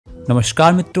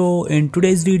Namaskar Mitro, in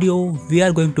today's video we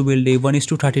are going to build a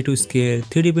 1:32 scale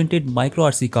 3D printed micro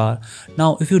RC car.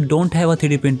 Now if you don't have a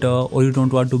 3D printer or you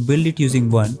don't want to build it using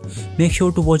one, make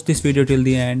sure to watch this video till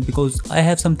the end because I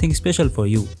have something special for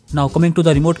you. Now coming to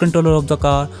the remote controller of the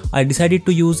car, I decided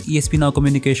to use ESP-NOW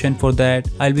communication. For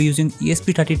that I'll be using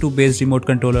ESP-32 based remote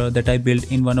controller that I built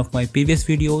in one of my previous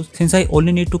videos. Since I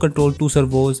only need to control 2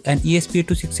 servos and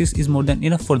ESP-8266 is more than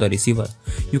enough for the receiver.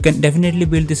 You can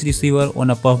definitely build this receiver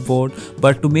on a puff board,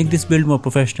 but to make this build more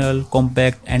professional,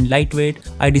 compact and lightweight,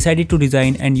 I decided to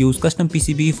design and use custom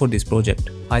PCB for this project.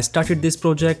 I started this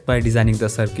project by designing the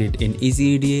circuit in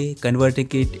EasyEDA, converting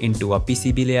it into a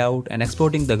PCB layout and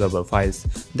exporting the Gerber files.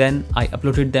 Then I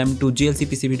uploaded them to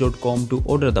glcpcb.com to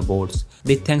order the boards.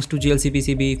 Big thanks to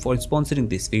glcpcb for sponsoring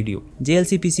this video.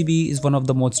 glcpcb is one of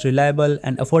the most reliable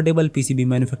and affordable PCB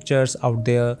manufacturers out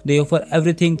there. They offer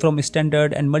everything from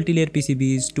standard and multi-layer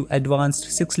PCBs to advanced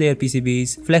 6-layer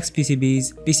PCBs, flex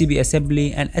PCBs, PCB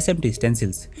assembly and SMT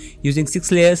stencils. Using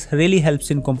 6 layers really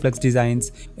helps in complex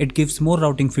designs. It gives more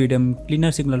routing freedom,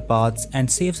 cleaner signal paths and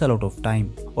saves a lot of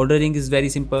time. Ordering is very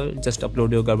simple. Just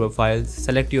upload your Gerber files,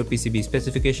 select your PCB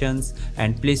specifications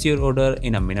and place your order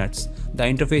in a minute. The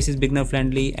interface is beginner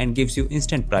friendly and gives you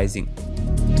instant pricing.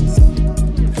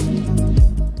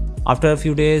 After a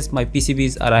few days, my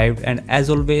PCBs arrived and as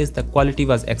always the quality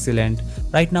was excellent.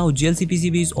 Right now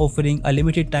glcpcb is offering a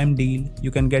limited time deal.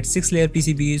 You can get 6-layer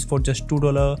PCBs for just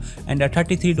 $2 and a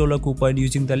 $33 coupon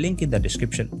using the link in the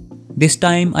description. This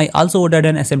time I also ordered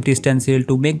an SMT stencil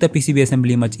to make the PCB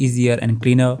assembly much easier and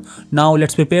cleaner. Now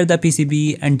let's prepare the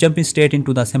PCB and jump in straight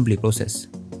into the assembly process.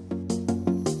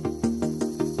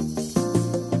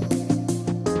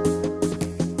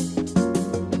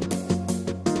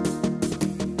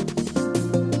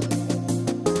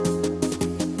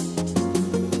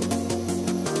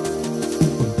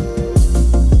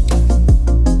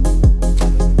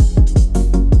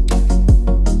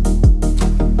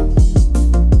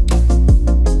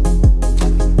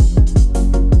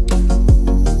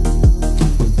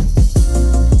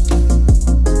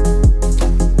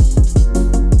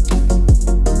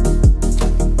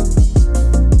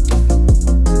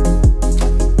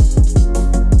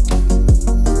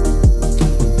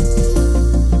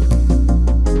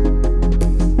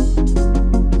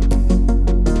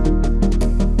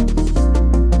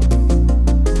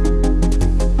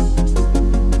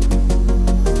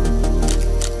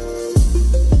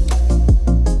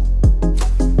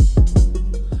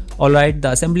 Alright, the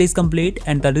assembly is complete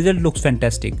and the result looks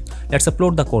fantastic. Let's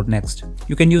upload the code next.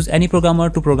 You can use any programmer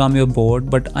to program your board,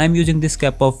 but I am using this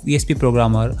cap of ESP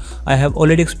programmer. I have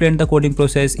already explained the coding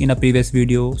process in a previous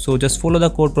video, so just follow the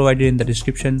code provided in the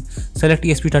description. Select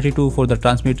ESP-32 for the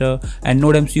transmitter and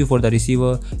Node MCU for the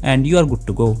receiver and you are good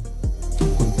to go.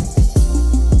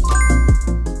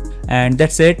 And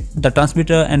that's it, the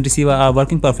transmitter and receiver are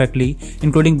working perfectly,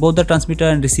 including both the transmitter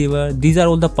and receiver. These are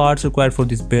all the parts required for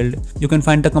this build. You can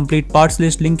find the complete parts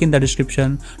list link in the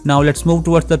description. Now let's move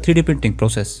towards the 3D printing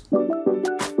process.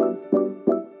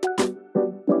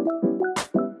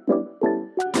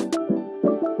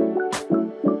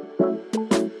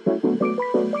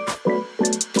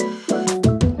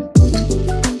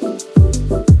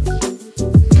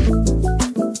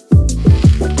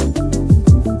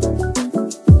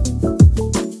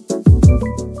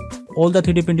 All the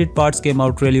 3D printed parts came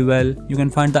out really well. You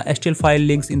can find the STL file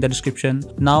links in the description.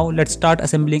 Now let's start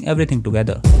assembling everything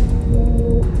together.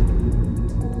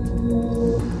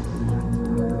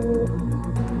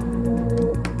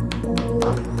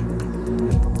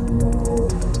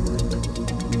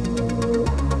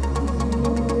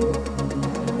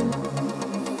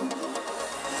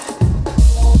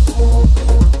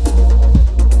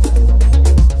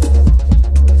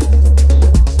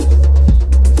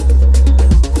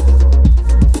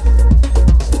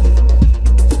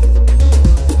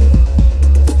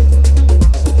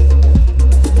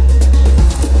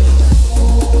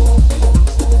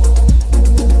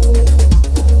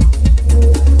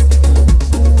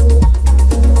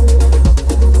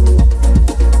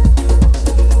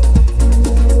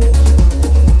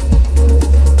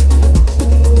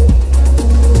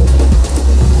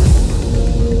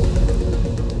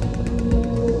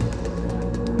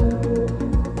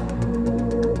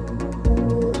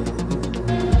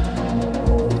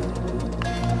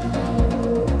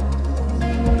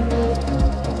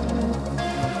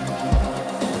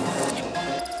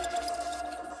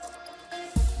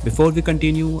 Before we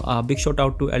continue, a big shout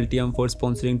out to LTM for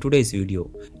sponsoring today's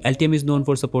video. LTM is known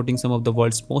for supporting some of the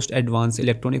world's most advanced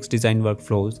electronics design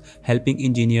workflows, helping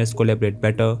engineers collaborate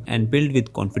better and build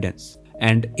with confidence.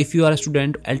 And if you are a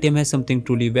student, LTM has something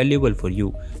truly valuable for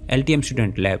you, LTM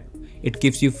Student Lab. It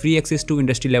gives you free access to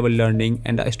industry level learning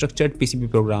and a structured PCB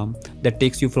program that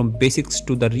takes you from basics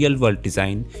to the real world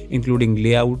design, including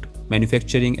layout,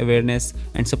 manufacturing awareness,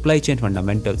 and supply chain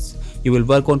fundamentals. You will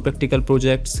work on practical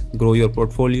projects, grow your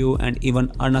portfolio, and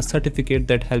even earn a certificate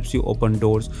that helps you open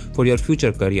doors for your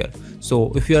future career.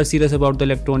 So if you are serious about the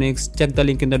electronics, check the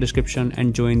link in the description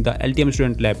and join the LTM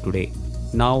Student Lab today.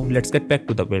 Now let's get back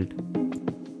to the build.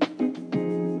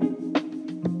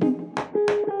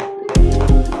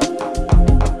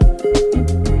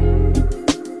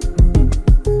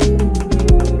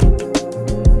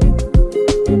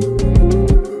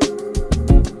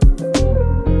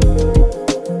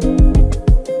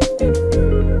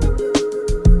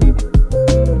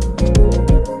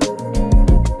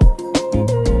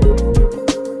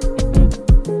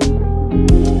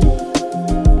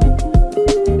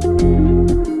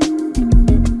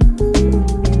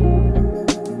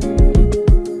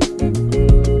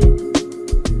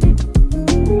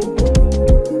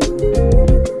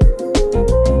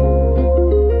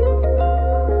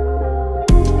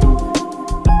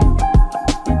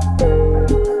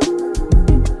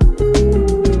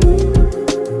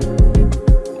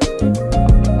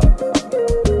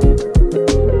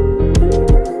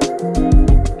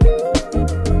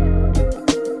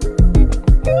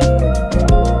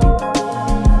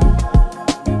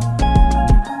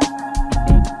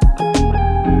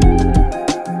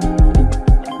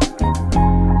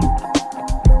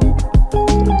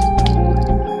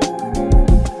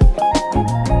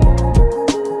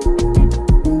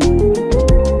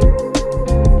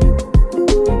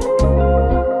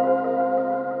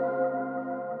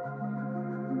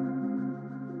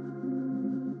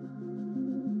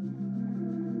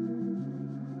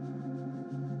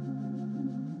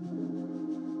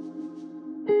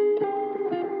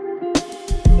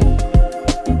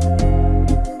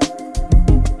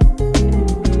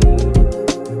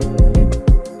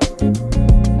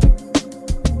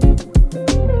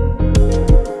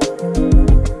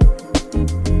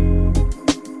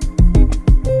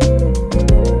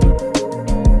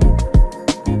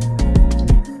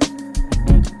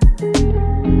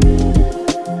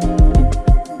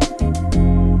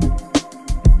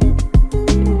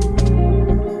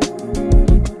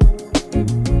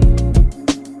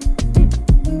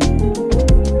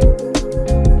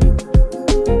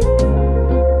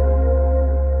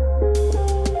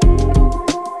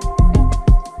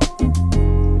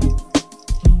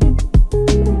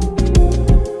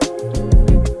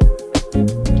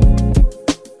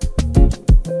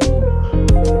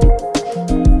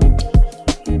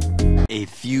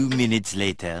 Minutes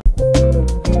later.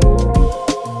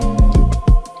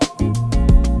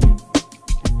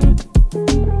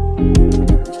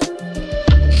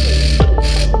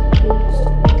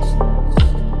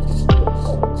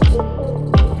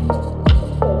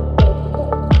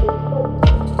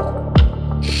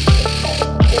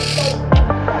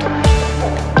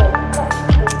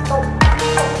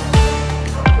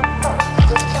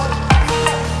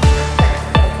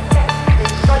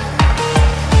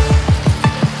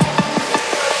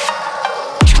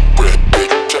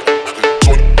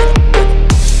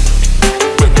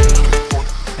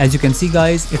 As you can see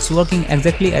guys, it's working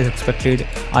exactly as expected.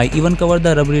 I even covered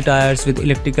the rubbery tires with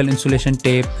electrical insulation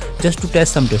tape just to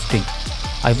test some drifting.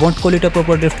 I won't call it a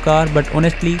proper drift car, but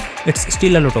honestly, it's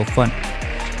still a lot of fun.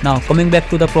 Now coming back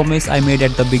to the promise I made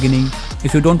at the beginning,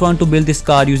 if you don't want to build this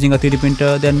car using a 3D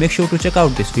printer, then make sure to check out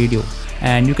this video.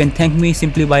 And you can thank me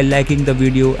simply by liking the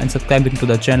video and subscribing to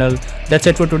the channel. That's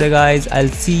it for today guys, I'll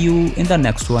see you in the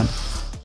next one.